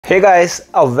Hey guys,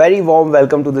 a very warm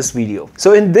welcome to this video.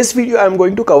 So in this video, I'm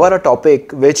going to cover a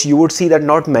topic which you would see that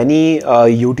not many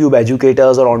YouTube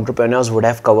educators or entrepreneurs would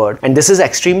have covered. And this is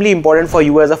extremely important for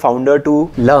you as a founder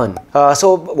to learn.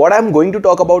 So what I'm going to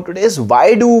talk about today is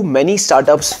why do many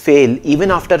startups fail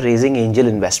even after raising angel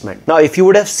investment? Now, if you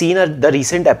would have seen the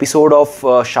recent episode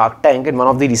of Shark Tank, in one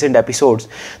of the recent episodes,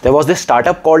 there was this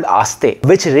startup called Aste,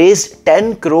 which raised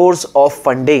 10 crores of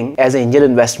funding as angel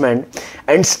investment,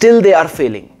 and still they are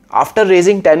failing. After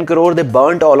raising 10 crore, they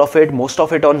burnt all of it, most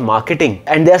of it on marketing,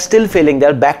 and they are still failing. They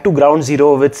are back to ground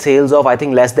zero with sales of, I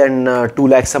think, less than 2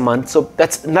 lakhs a month. So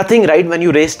that's nothing, right, when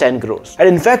you raise 10 crores. And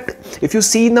in fact, if you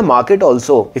see in the market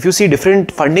also, if you see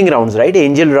different funding rounds, right,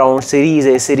 angel round, Series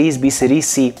A, Series B, Series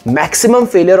C, maximum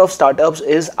failure of startups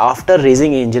is after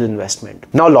raising angel investment.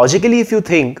 Now, logically, if you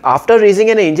think, after raising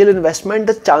an angel investment,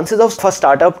 the chances of a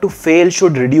startup to fail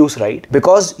should reduce, right?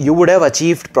 Because you would have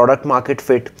achieved product market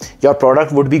fit, your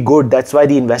product would be good, that's why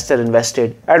the investor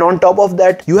invested, and on top of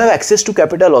that you have access to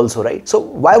capital also, right? So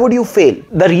why would you fail?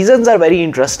 The reasons are very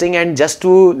interesting, and just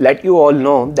to let you all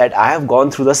know that I have gone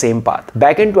through the same path.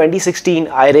 Back in 2016,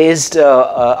 I raised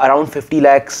around 50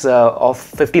 lakhs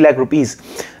rupees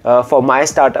for my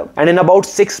startup, and in about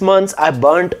 6 months I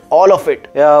burnt all of it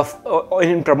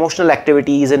in promotional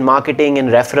activities, in marketing, in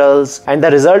referrals, and the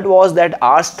result was that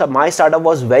my startup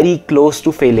was very close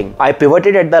to failing. I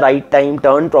pivoted at the right time,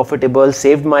 turned profitable,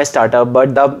 saved my startup,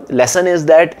 but the lesson is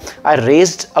that I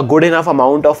raised a good enough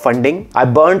amount of funding. I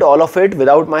burnt all of it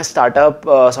without my startup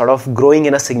sort of growing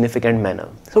in a significant manner.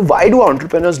 So why do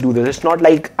entrepreneurs do this? It's not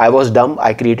like I was dumb,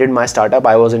 I created my startup,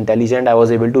 I was intelligent, I was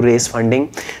able to raise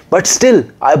funding, but still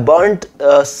I burnt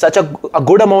such a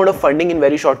good amount of funding in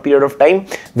very short period of time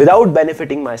without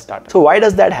benefiting my startup. So why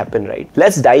does that happen, right?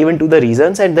 Let's dive into the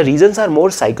reasons, and the reasons are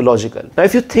more psychological. Now,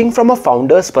 if you think from a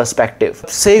founder's perspective,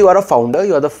 say you are a founder,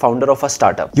 you are the founder of a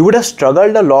startup. You would have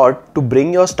struggled a lot to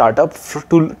bring your startup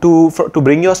to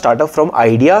bring your startup from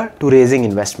idea to raising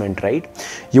investment, right?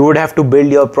 You would have to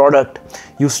build your product.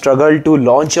 You struggled to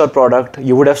launch your product.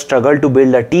 You would have struggled to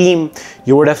build a team.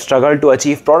 You would have struggled to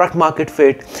achieve product market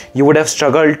fit. You would have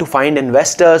struggled to find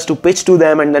investors, to pitch to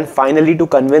them, and then finally to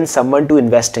convince someone to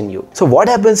invest in you. So what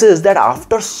happens is that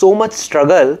after so much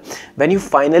struggle, when you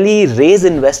finally raise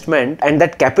investment and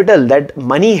that capital, that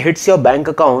money hits your bank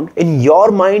account, in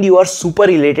your mind you are super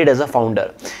elated as a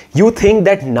founder. You think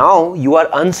that now you are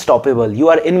unstoppable, you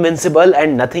are invincible,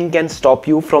 and nothing can stop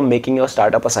you from making your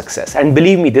startup a success. And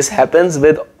believe me, this happens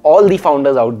with all the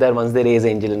founders out there once they raise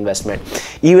angel investment.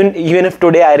 Even if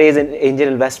today I raise an angel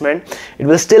investment, it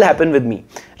will still happen with me,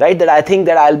 right? That I think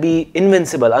that I'll be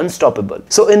invincible, unstoppable.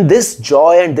 So in this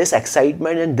joy and this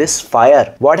excitement and this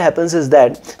fire, what happens is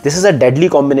that this is a deadly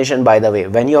combination, by the way.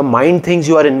 When your mind thinks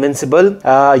you are invincible,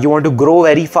 you want to grow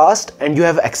very fast, and you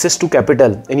have access to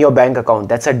capital in your bank account.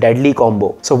 That's a deadly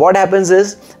combo. So what happens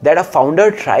is that a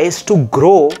founder tries to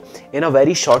grow in a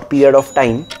very short period of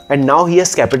time, and now he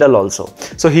has capital also.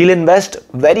 So he'll invest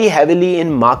very heavily in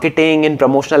marketing, in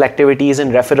promotional activities, in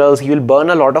referrals. He will burn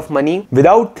a lot of money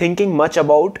without thinking much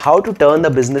about how to turn the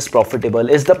business profitable.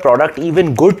 Is the product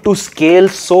even good to scale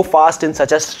so fast in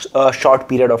such a short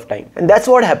period of time? And that's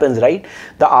what happens, right?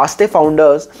 The Aste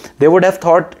founders, they would have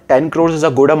thought 10 crores is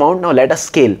a good amount, now let us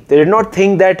scale. They did not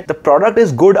think that the product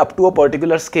is good up to a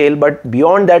particular scale, but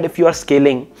beyond that, if you are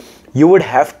scaling, you would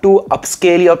have to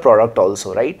upscale your product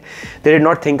also, right? They did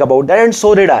not think about that, and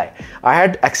so did I. I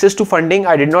had access to funding.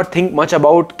 I did not think much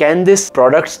about, can this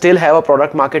product still have a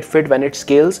product market fit when it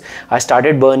scales? I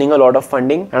started burning a lot of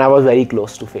funding, and I was very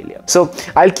close to failure. So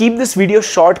I'll keep this video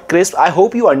short, crisp. I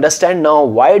hope you understand now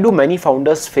why do many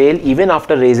founders fail even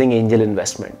after raising angel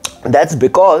investment. That's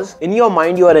because in your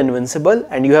mind you are invincible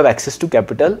and you have access to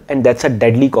capital, and that's a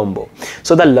deadly combo.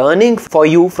 So the learning for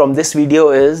you from this video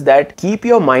is that keep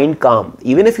your mind calm.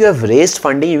 Even if you have raised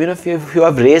funding, even if you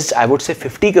have raised, I would say,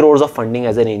 50 crores of funding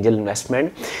as an angel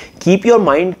investment, keep your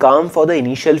mind calm for the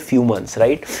initial few months,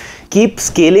 right? Keep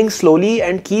scaling slowly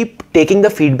and keep taking the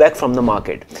feedback from the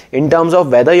market in terms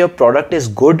of whether your product is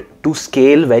good to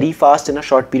scale very fast in a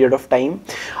short period of time.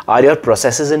 Are your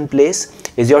processes in place?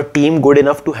 Is your team good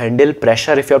enough to handle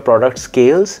pressure if your product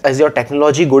scales? Is your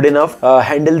technology good enough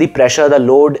handle the pressure, the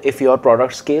load if your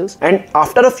product scales? And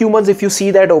after a few months, if you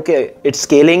see that, okay, it's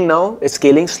scaling now, it's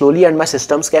scaling slowly and my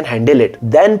systems can handle it,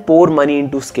 then pour money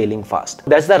into scaling fast.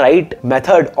 That's the right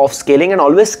method of scaling, and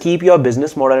always keep your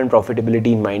business model and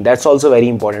profitability in mind. That's also very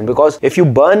important, because if you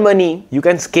burn money, you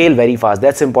can scale very fast.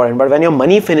 That's important. But when your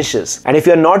money finishes and if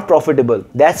you're not profitable,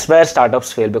 that's where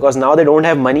startups fail, because now they don't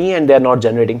have money and they're not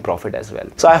generating profit as well.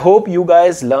 So I hope you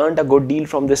guys learned a good deal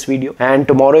from this video, and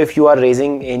tomorrow if you are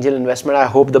raising angel investment, I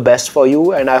hope the best for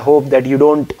you, and I hope that you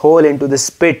don't fall into this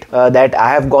pit that I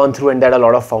have gone through and that a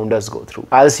lot of founders go through.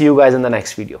 I'll see you guys in the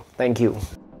next video. Thank you.